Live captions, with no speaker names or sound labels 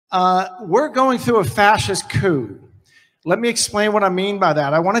We're going through a fascist coup. Let me explain what I mean by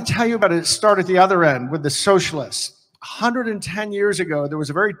that. I want to tell you about it. Start at the other end with the socialists. 110 years ago, there was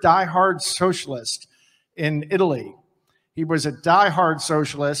a very diehard socialist in Italy. He was a diehard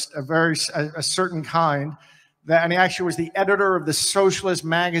socialist, a certain kind, and he actually was the editor of the socialist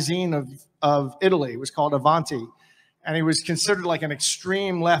magazine of Italy. It was called Avanti. And he was considered like an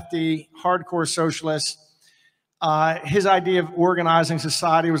extreme lefty, hardcore socialist. His idea of organizing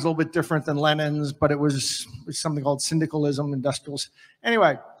society was a little bit different than Lenin's, but it was something called syndicalism, industrials.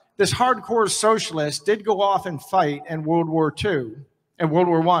 Anyway, this hardcore socialist did go off and fight in World War II and World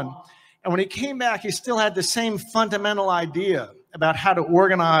War I. And when he came back, he still had the same fundamental idea about how to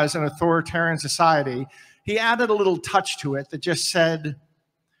organize an authoritarian society. He added a little touch to it that just said,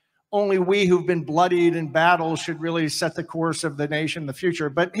 only we who've been bloodied in battle should really set the course of the nation in the future.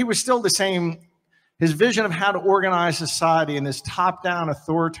 But he was still the same. His vision of how to organize society in this top-down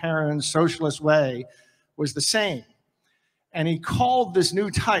authoritarian socialist way was the same. And he called this new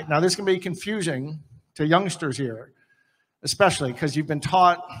type. Now, this can be confusing to youngsters here, especially because you've been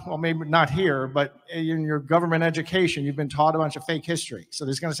taught, well, maybe not here, but in your government education, you've been taught a bunch of fake history. So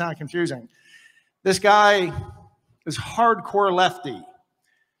this is going to sound confusing. This guy, this hardcore lefty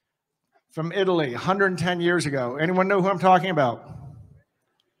from Italy 110 years ago. Anyone know who I'm talking about?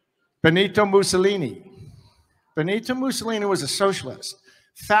 Benito Mussolini. Benito Mussolini was a socialist.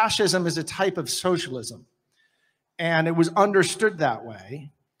 Fascism is a type of socialism, and it was understood that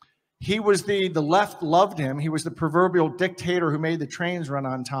way. He was the left loved him. He was the proverbial dictator who made the trains run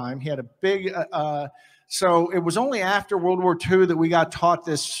on time. He had a big, so it was only after World War II that we got taught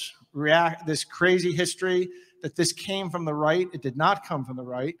this crazy history that this came from the right. It did not come from the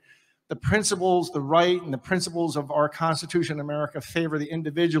right. The principles, the right, and the principles of our Constitution in America favor the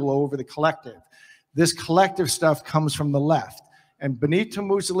individual over the collective. This collective stuff comes from the left. And Benito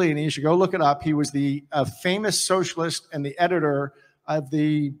Mussolini, you should go look it up, he was the famous socialist and the editor of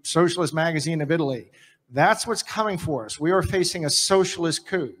the socialist magazine of Italy. That's what's coming for us. We are facing a socialist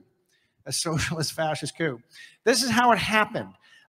coup, a socialist fascist coup. This is how it happened.